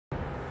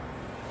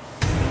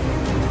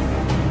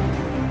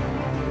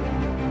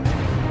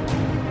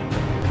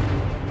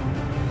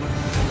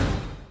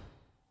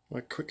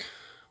quick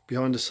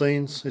behind the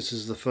scenes. This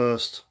is the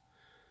first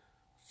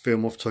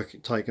film I've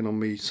taken on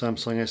my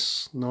Samsung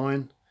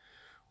S9,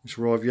 which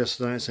arrived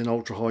yesterday. It's in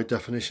ultra high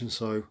definition,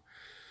 so if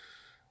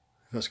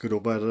that's good or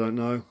bad I don't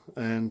know,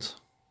 and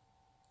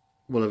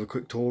we'll have a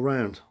quick tour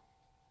around.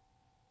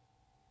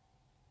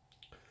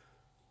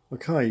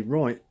 Okay,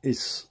 right,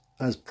 it's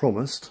as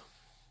promised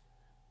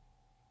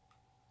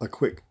a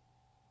quick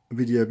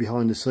video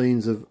behind the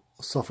scenes of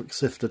Suffolk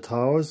Sifter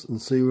towers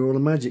and see where all the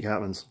magic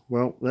happens.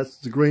 Well, that's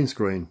the green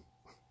screen.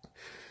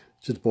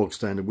 Just a bog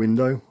standard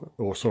window,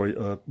 or sorry,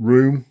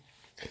 room.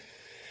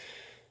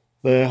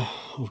 There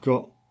I've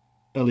got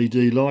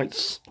LED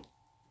lights.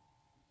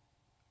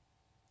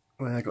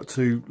 I've got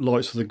two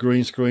lights for the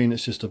green screen.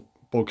 It's just a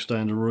bog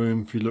standard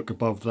room. If you look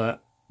above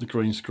that, the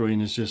green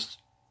screen is just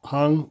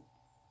hung.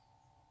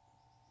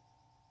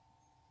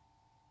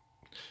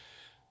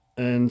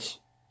 And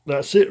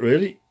that's it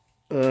really.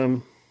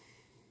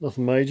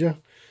 Nothing major.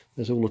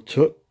 There's all the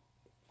tut.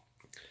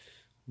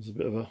 There's a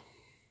bit of a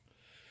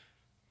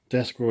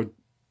desk where I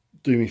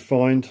do me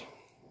find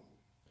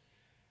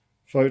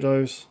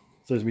photos.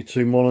 There's me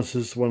two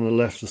monitors. The one on the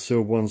left, the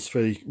silver one's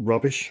fairly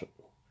rubbish.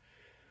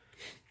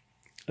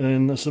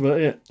 And that's about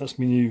it. That's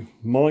my new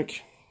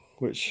mic,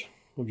 which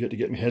I've yet to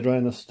get my head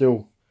around. That's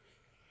still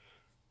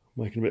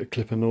making a bit of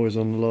clipper noise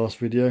on the last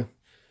video.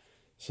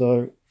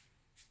 So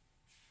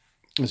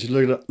as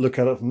you look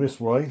at it from this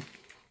way,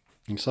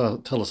 you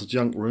can tell it's a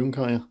junk room,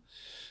 can't you?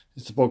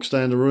 It's a bog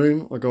standard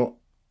room. I got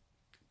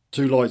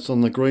two lights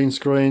on the green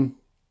screen,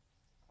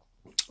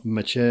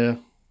 my chair,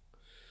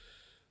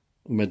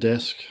 my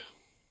desk,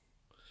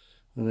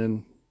 and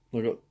then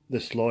I got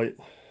this light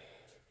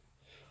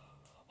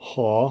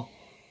here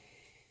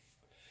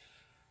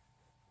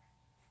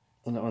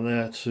and that one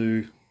there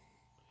to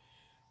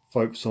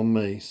focus on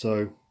me.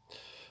 So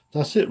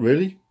that's it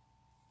really.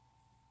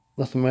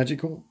 Nothing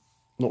magical.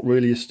 Not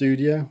really a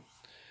studio.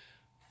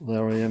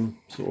 There I am,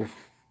 sort of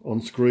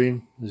on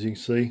screen, as you can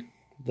see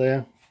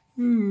there.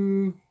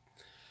 So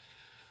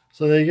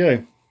there you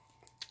go.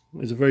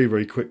 It's a very,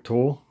 very quick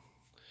tour.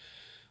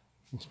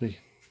 Must be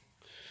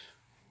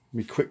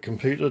my quick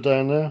computer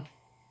down there.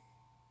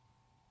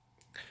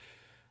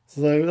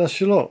 So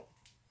that's your lot.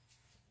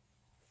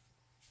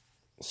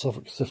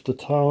 Suffolk Sifter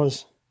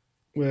Towers,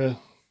 where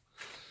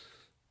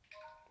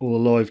all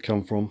the live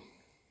come from.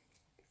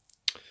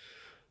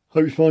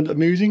 Hope you find it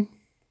amusing,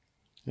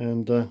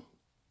 and I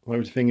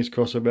hope, fingers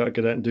crossed, I'll be able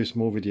to get out and do some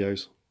more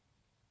videos.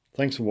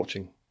 Thanks for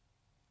watching.